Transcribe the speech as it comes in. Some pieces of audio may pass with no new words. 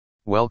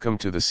Welcome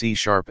to the C#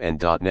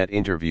 and .NET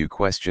interview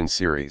question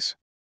series.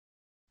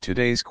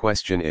 Today's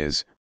question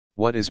is,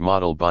 what is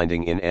model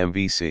binding in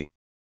MVC?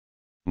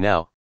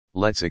 Now,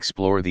 let's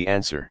explore the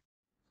answer.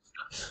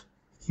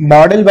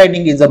 Model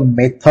binding is a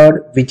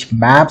method which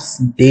maps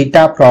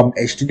data from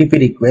HTTP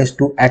request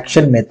to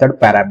action method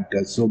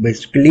parameters. So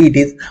basically it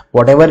is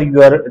whatever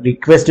your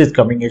request is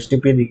coming,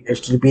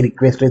 HTTP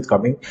request is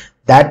coming,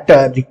 that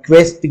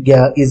request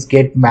is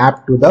get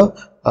mapped to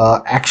the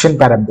action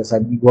parameters. I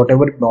mean,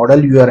 whatever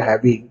model you are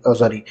having,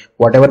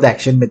 whatever the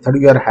action method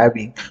you are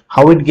having,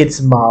 how it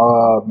gets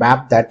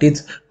mapped, that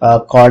is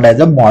called as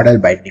a model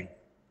binding.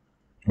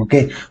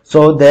 Okay,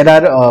 so there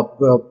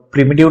are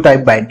primitive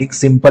type bindings,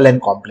 simple and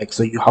complex.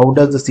 So how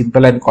does the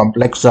simple and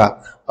complex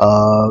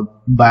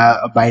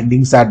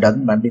bindings are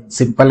done? I mean,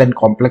 simple and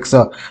complex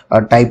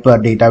type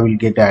data will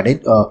get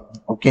added.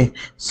 Okay,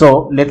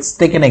 so let's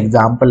take an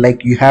example.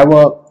 Like you have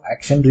a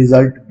action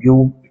result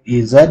view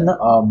is an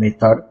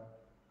method.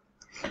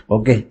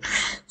 Okay,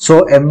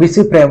 so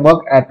MVC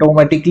framework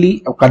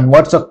automatically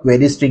converts a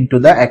query string to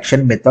the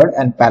action method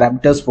and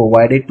parameters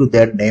provided to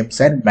their names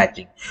and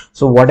matching.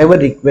 So whatever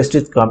request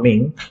is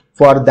coming,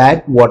 for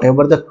that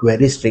whatever the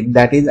query string,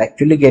 that is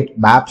actually get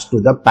maps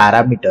to the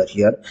parameter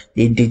here,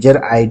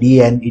 integer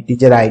ID and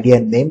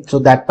name. So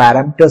that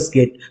parameters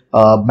get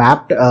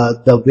mapped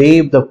the way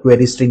the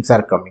query strings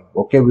are coming.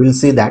 Okay, we will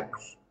see that.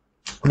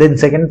 Then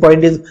second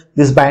point is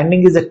this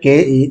binding is a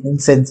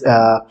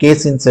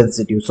case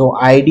insensitive. So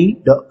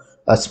ID, the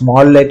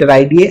small letter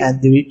ID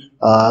and the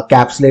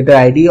caps letter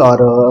ID or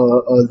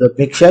the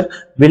mixture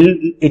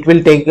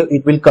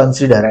will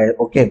consider, right?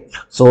 Okay,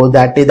 so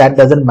that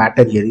doesn't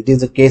matter here. It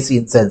is a case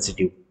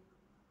insensitive.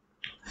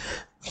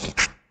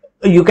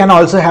 You can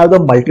also have the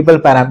multiple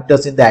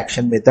parameters in the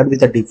action method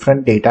with a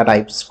different data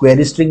types.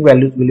 Query string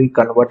values will be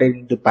converted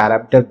into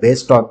parameter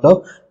based on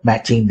the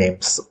matching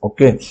names.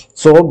 Okay,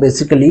 so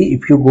basically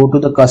if you go to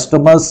the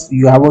customers,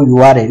 you have a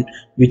URL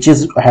which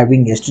is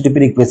having HTTP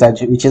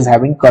request, which is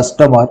having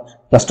customer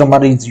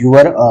is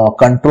your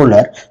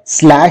controller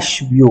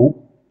 /view,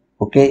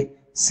 okay,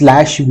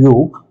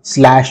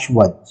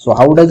 /view/1. So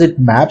how does it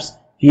maps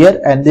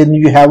here? And then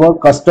you have a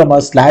customer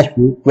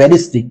 /view query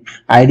string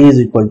ID is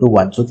equal to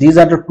 1. So these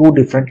are the two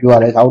different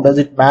URLs. How does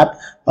it map?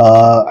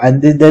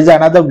 And then there's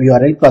another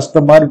URL,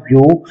 customer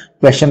view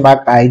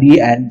ID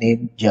and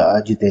name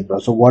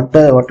Jitendra. So what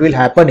will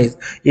happen is,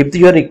 if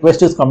your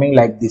request is coming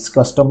like this,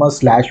 customer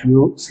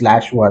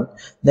 /view/1,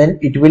 then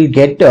it will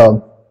get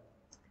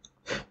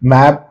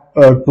map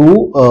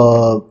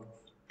to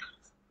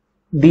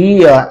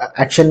the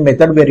action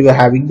method where you are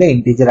having the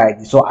integer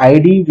ID. So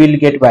ID will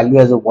get value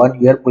as a 1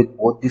 here with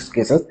both these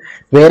cases,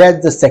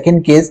 whereas the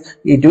second case,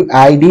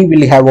 ID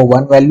will have a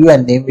 1 value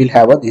and name will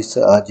have a this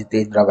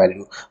Jitendra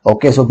value.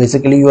 Okay, so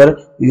basically your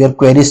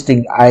query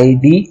string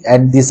ID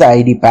and this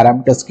ID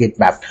parameters get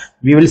mapped.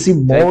 We will see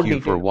more. Thank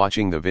you for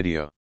watching the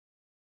video.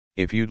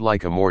 If you'd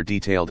like a more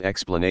detailed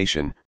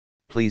explanation,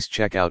 please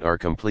check out our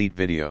complete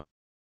video.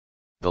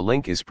 The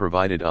link is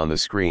provided on the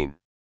screen.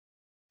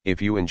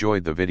 If you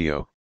enjoyed the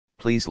video,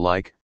 please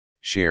like,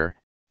 share,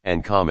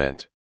 and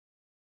comment.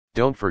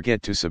 Don't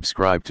forget to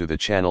subscribe to the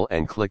channel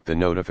and click the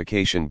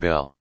notification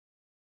bell.